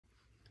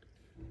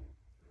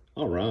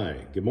All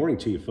right, good morning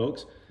to you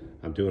folks.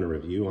 I'm doing a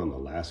review on the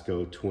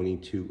Lasko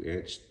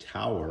 22-inch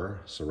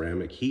tower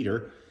ceramic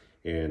heater,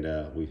 and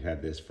we've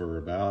had this for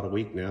about a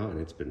week now,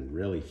 and it's been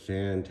really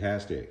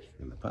fantastic.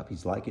 And the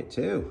puppies like it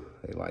too.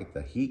 They like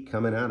the heat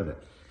coming out of it.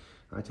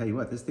 I tell you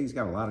what, this thing's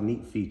got a lot of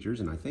neat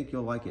features, and I think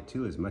you'll like it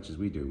too as much as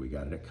we do. We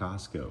got it at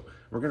Costco.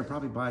 We're gonna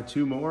probably buy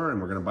 2 more,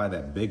 and we're gonna buy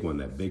that big one,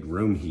 that big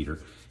room heater,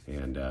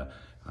 and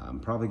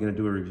I'm probably gonna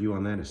do a review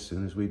on that as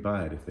soon as we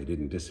buy it, if they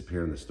didn't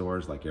disappear in the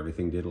stores like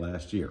everything did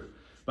last year.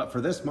 But for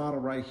this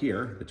model right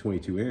here, the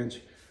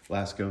 22-inch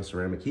Lasko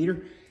ceramic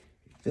heater,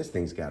 this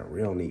thing's got a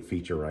real neat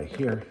feature right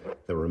here.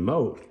 The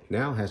remote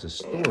now has a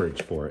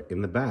storage for it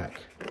in the back.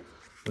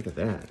 Look at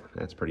that,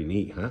 that's pretty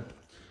neat, huh?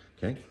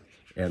 Okay,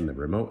 and the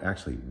remote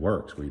actually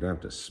works where you don't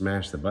have to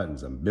smash the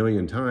buttons a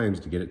million times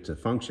to get it to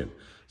function.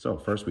 So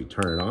first we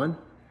turn it on,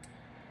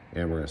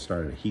 and we're gonna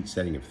start at a heat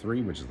setting of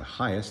 3, which is the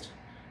highest.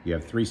 You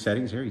have 3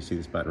 settings here. You see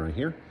this button right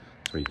here.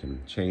 So you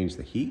can change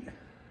the heat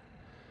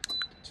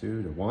to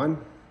 2 to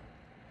 1.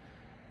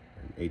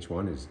 And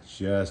H1 is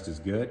just as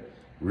good.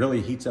 Really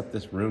heats up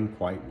this room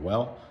quite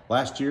well.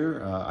 Last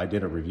year, I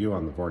did a review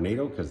on the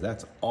Vornado because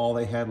that's all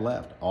they had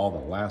left. All the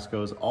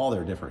Laskos, all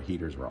their different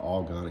heaters were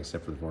all gone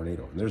except for the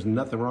Vornado. And there's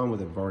nothing wrong with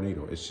the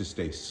Vornado. It's just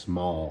a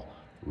small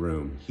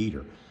room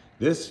heater.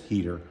 This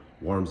heater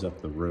warms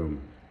up the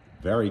room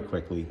very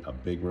quickly, a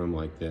big room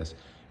like this,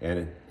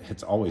 and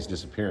it's always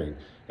disappearing.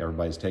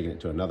 Everybody's taking it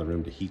to another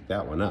room to heat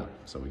that one up,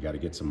 so we got to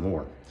get some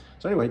more.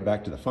 So anyway,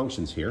 back to the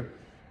functions here.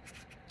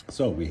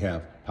 So we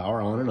have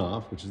power on and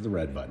off, which is the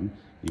red button.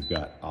 You've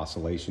got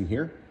oscillation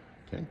here,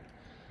 okay?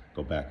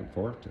 Go back and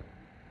forth to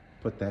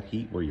put that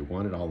heat where you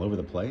want it all over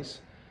the place,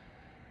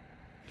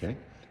 okay?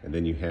 And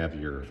then you have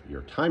your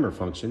timer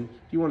function.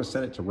 If you want to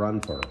set it to run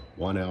for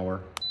 1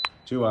 hour,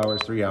 2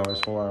 hours, 3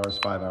 hours, 4 hours,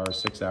 5 hours,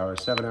 6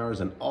 hours, 7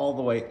 hours, and all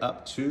the way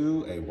up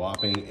to a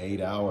whopping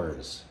 8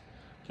 hours,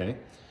 okay?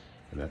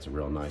 And that's a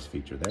real nice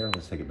feature there.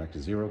 Let's take it back to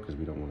 0 because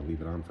we don't want to leave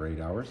it on for 8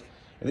 hours.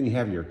 And then you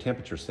have your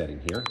temperature setting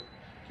here,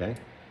 okay?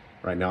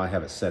 Right now I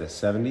have it set at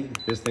 70.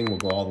 This thing will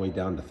go all the way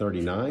down to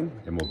 39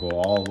 and will go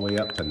all the way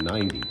up to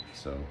 90.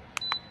 So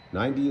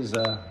 90 is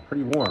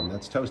pretty warm.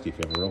 That's toasty. If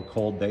you have a real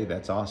cold day,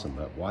 that's awesome.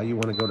 But why you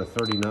want to go to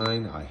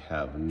 39, I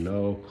have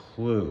no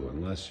clue,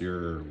 unless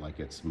you're like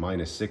it's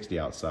minus 60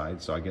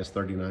 outside. So I guess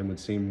 39 would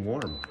seem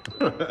warm.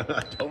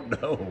 I don't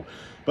know.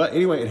 But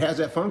anyway, it has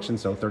that function.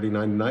 So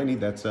 39 to 90,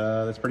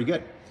 that's pretty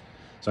good.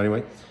 So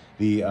anyway,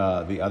 the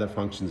other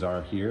functions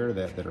are here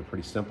that are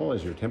pretty simple,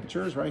 is your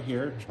temperatures right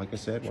here. Like I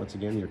said, once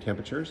again, your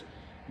temperatures,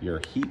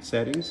 your heat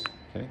settings,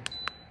 okay,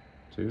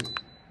 2,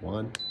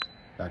 1,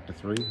 back to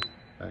 3,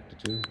 back to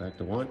 2, back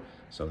to 1.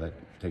 So that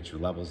takes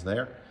your levels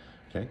there,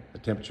 okay? The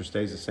temperature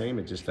stays the same.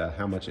 It's just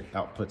how much it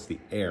outputs the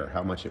air,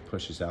 how much it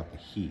pushes out the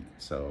heat.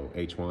 So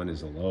H1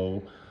 is a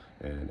low,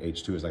 and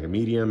H2 is like a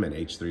medium, and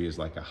H3 is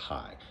like a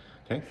high,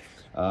 okay?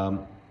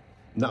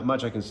 Not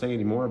much I can say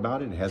anymore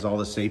about it. It has all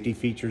the safety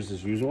features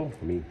as usual.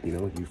 I mean, you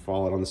know, you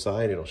fall it on the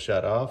side, it'll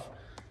shut off.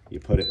 You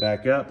put it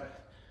back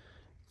up,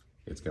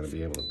 it's gonna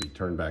be able to be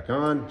turned back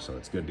on, so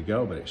it's good to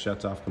go, but it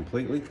shuts off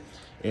completely.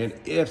 And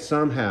if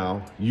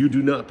somehow you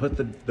do not put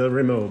the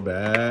remote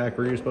back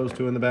where you're supposed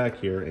to in the back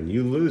here and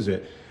you lose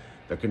it,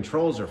 the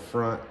controls are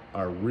front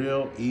are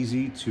real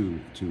easy to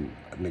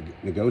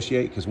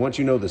negotiate, because once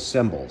you know the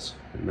symbols,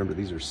 remember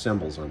these are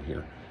symbols on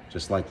here,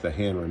 just like the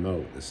hand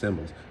remote, the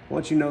symbols.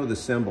 Once you know the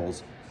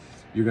symbols,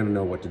 you're gonna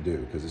know what to do,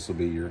 because this will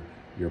be your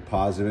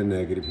positive and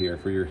negative here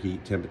for your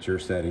heat temperature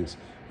settings.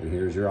 And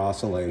here's your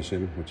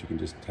oscillation, which you can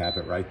just tap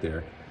it right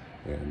there.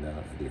 And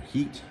your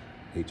heat,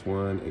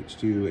 H1,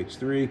 H2,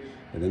 H3,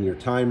 and then your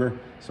timer.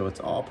 So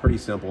it's all pretty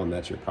simple, and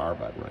that's your power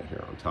button right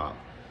here on top.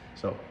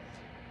 So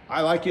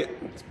I like it.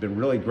 It's been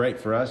really great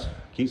for us.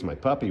 Keeps my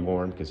puppy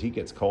warm because he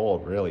gets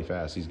cold really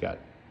fast. He's got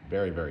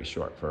very, very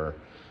short fur.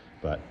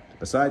 But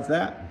besides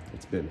that,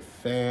 it's been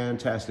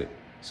fantastic.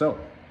 So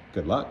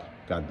good luck,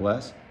 God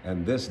bless,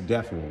 and this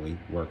definitely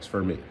works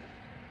for me.